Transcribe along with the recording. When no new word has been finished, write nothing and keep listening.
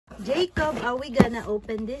Jacob, are we gonna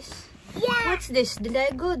open this? Yeah. What's this? The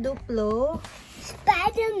Lego Duplo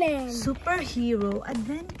Spider-Man. Superhero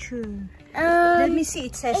Adventure. Let me see.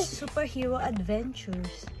 It says Superhero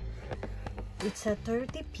Adventures. It's a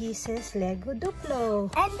 30 pieces Lego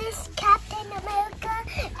Duplo. And this Captain America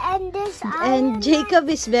and this And Jacob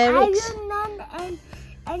is very Iron Man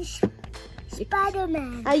and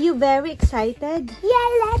Spider-Man. Are you very excited? Yeah,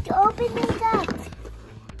 let's open it up.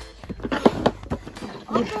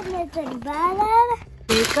 Open it and brother.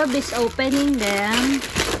 Jacob is opening them.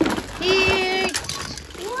 Here.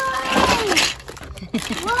 Whoa!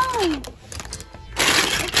 Whoa!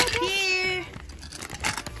 Here.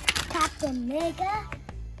 Captain America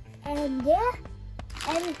and there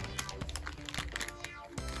and look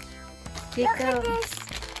at Jacob, this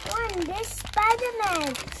one, this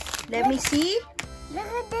Spider-Man. let me see. Look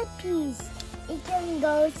at that piece. It can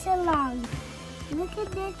go so long. Look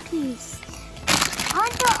at that piece. On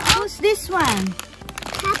the Who's this one?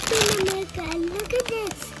 Captain America. And look at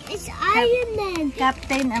this. It's Iron Man.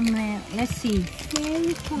 Captain America. Let's see.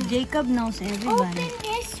 America. Jacob knows everyone. Open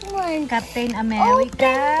this one. Captain America. Open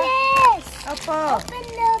this. Opo. Open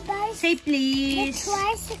the bicycle. Say The please.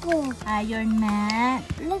 tricycle. Iron Man.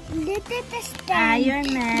 Look at the stand. Iron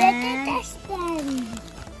Man. Look at the stand.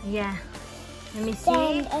 Yeah. Let me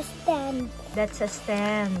Stand, see. a stand. That's a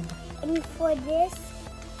stand. And for this,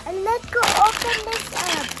 and let's go open this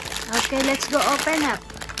up. Okay, let's go open up.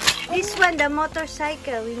 This one, the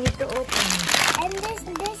motorcycle, we need to open. And this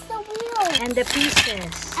the wheel. And the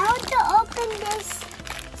pieces. I want to open this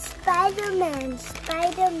Spider-Man.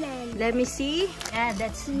 Spider-Man. Let me see. Yeah,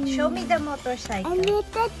 that's. Show me the motorcycle. And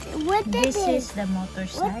what is This this? is the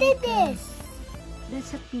motorcycle. What is this?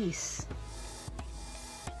 That's a piece.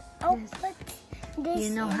 Oh, put this You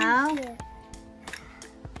know in how? here.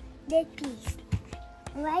 That piece.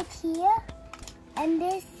 Right here. And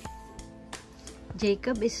this.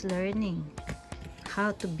 Jacob is learning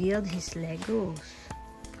how to build his Legos.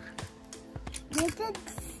 Let us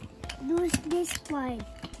use this part.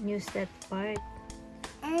 Use that part.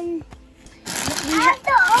 And We I have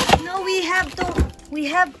to open. No, we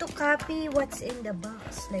have to copy what's in the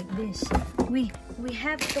box like this. We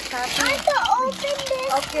have to copy. I have to open this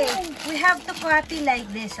Okay, one. we have to copy like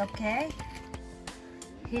this, okay?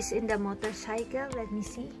 He's in the motorcycle. Let me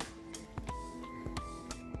see.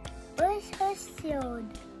 Where's her shield?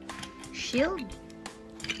 Shield?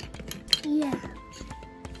 Yeah.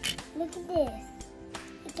 Look at this.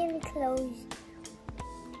 You can close.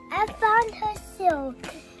 I found her shield.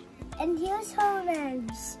 And here's her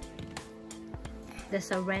wrench. That's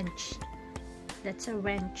a wrench. That's a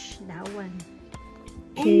wrench. That one.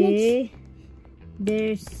 And Okay.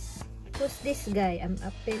 There's... Who's this guy? I'm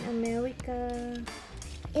up in America.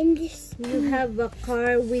 And this. You have a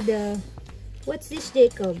car with a... What's this,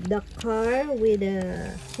 Jacob? The car with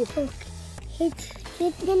a hook.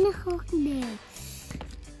 It's gonna hook this.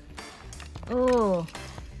 Oh,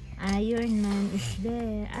 Iron Man is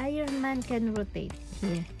there. Iron Man can rotate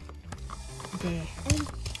here. There. And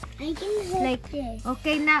I can hook Like, this.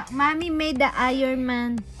 okay, now, Mommy made the Iron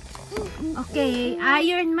Man. Okay,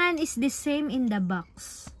 Iron Man is the same in the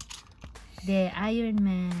box. There, Iron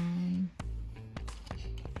Man.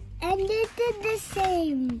 And this is the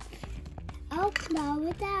same. I'll blow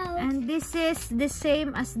it out. And this is the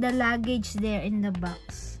same as the luggage there in the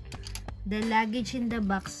box. The luggage in the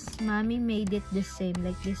box, Mommy made it the same,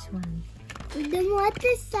 like this one. The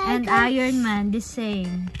motorcycle. And Iron Man, the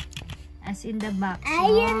same as in the box.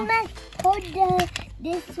 Iron Man. Hold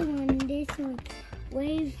this one.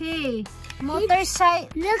 Wave. Hey, motorcycle.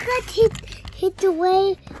 Look at hit the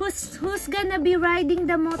wave. Who's gonna be riding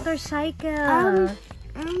the motorcycle?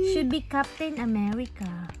 Should be Captain America.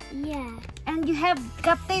 Yeah. And you have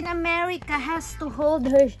Captain America has to hold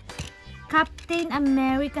her. Captain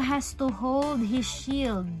America has to hold his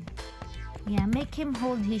shield. Yeah, make him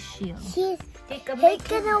hold his shield. He's Make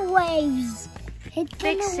hitting him, the waves. Hitting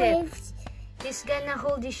Fix the it. waves. he's gonna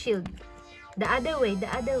hold his shield. The other way, the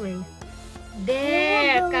other way.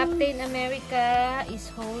 There, Yeah. Captain America is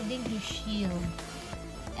holding his shield.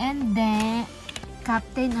 And then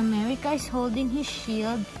Captain America is holding his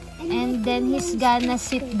shield. And then he's gonna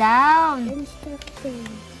sit down.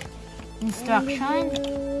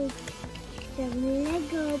 Instruction. Some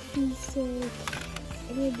Lego pieces.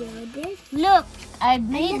 And we build this. Look, I've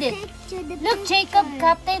made And it. the Look, picture. Jacob,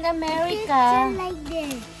 Captain Picture America. like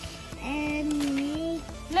this. And make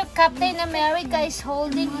Look, Captain America is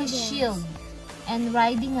holding his shield and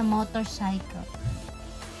riding a motorcycle.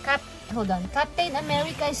 Hold on. Captain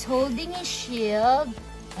America is holding his shield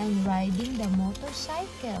and riding the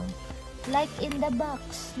motorcycle. Like in the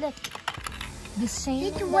box. Look. The same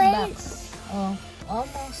It in the weighs. box. Oh,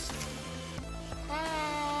 almost.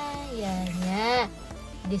 Ah, yeah.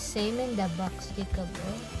 The same in the box, Jacob.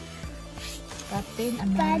 Oh. Captain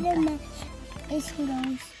America. Spider-Man is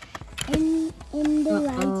goes in the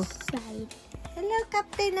right side. Hello,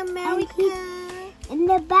 Captain America. In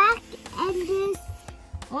the back, and this.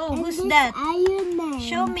 Oh, and who's this that? Iron Man.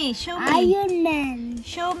 Show me. Iron Man.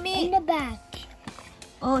 Show me. In the back.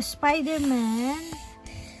 Oh, Spider-Man.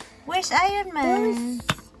 Where's Iron Man?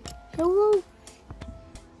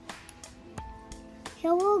 He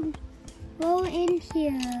will go in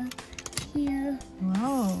here.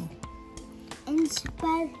 Wow. And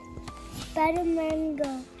Spider-Man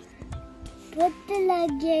go. Put the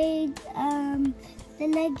luggage. The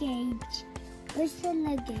luggage. Where's the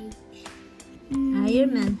luggage?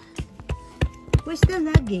 Iron Man. Where's the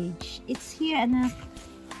luggage? It's here, anak.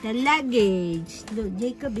 The luggage. Look,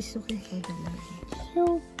 Jacob is looking for the luggage.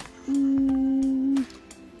 So,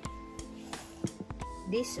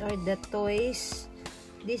 These are the toys.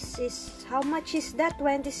 This is, how much is that?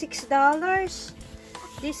 $26?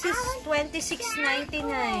 This is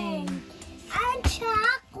 $26.99. and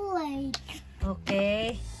chocolate.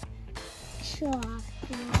 Okay.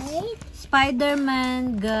 Chocolate.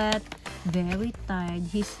 Spider-Man got very tired.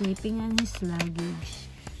 He's sleeping on his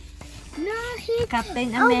luggage. No, hit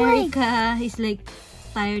Captain away. America is like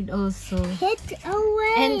tired also. Hit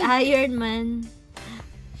away. And Iron Man.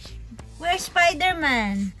 Where's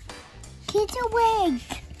Spider-Man? Hit away.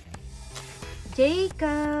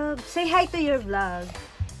 Jacob, say hi to your vlog.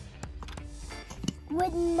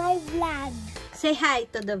 With my vlog. Say hi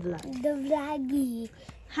to the vlog. The vloggy.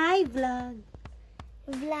 Hi vlog.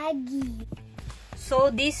 Vloggy. So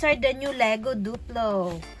these are the new Lego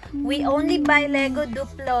Duplo. We only buy Lego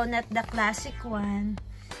Duplo, not the classic one,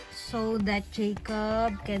 so that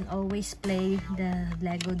Jacob can always play the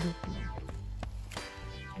Lego Duplo.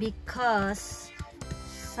 Because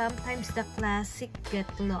sometimes the classic get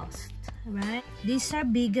lost, right? These are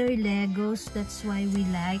bigger Legos, that's why we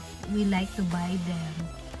like to buy them.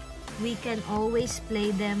 We can always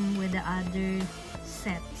play them with the other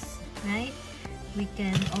sets, right? We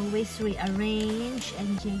can always rearrange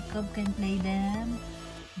and Jacob can play them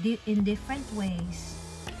in different ways.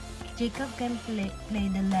 Jacob can play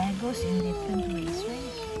the Legos in different ways,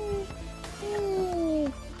 right?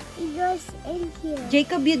 It goes in here.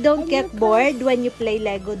 Jacob, you don't And get you bored when you play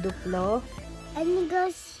Lego Duplo? And it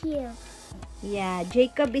goes here. Yeah,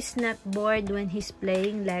 Jacob is not bored when he's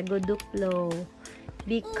playing Lego Duplo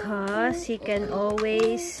because he can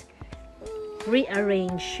always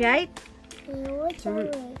rearrange, right?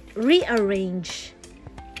 Rearrange,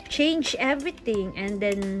 change everything, and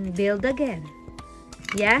then build again.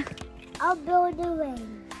 Yeah? I'll build a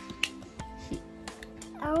ring.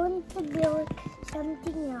 I want to build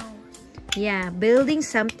something else. Yeah, building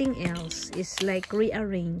something else is like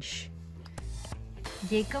rearrange.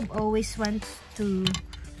 Jacob always wants to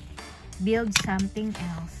build something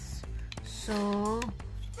else. So,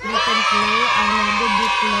 we can play our Lego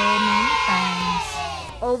Duplo many times.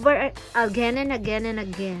 Over again and again and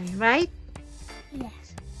again, right?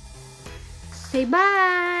 Yes. Say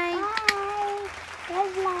bye! Bye. Bye,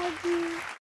 vloggy.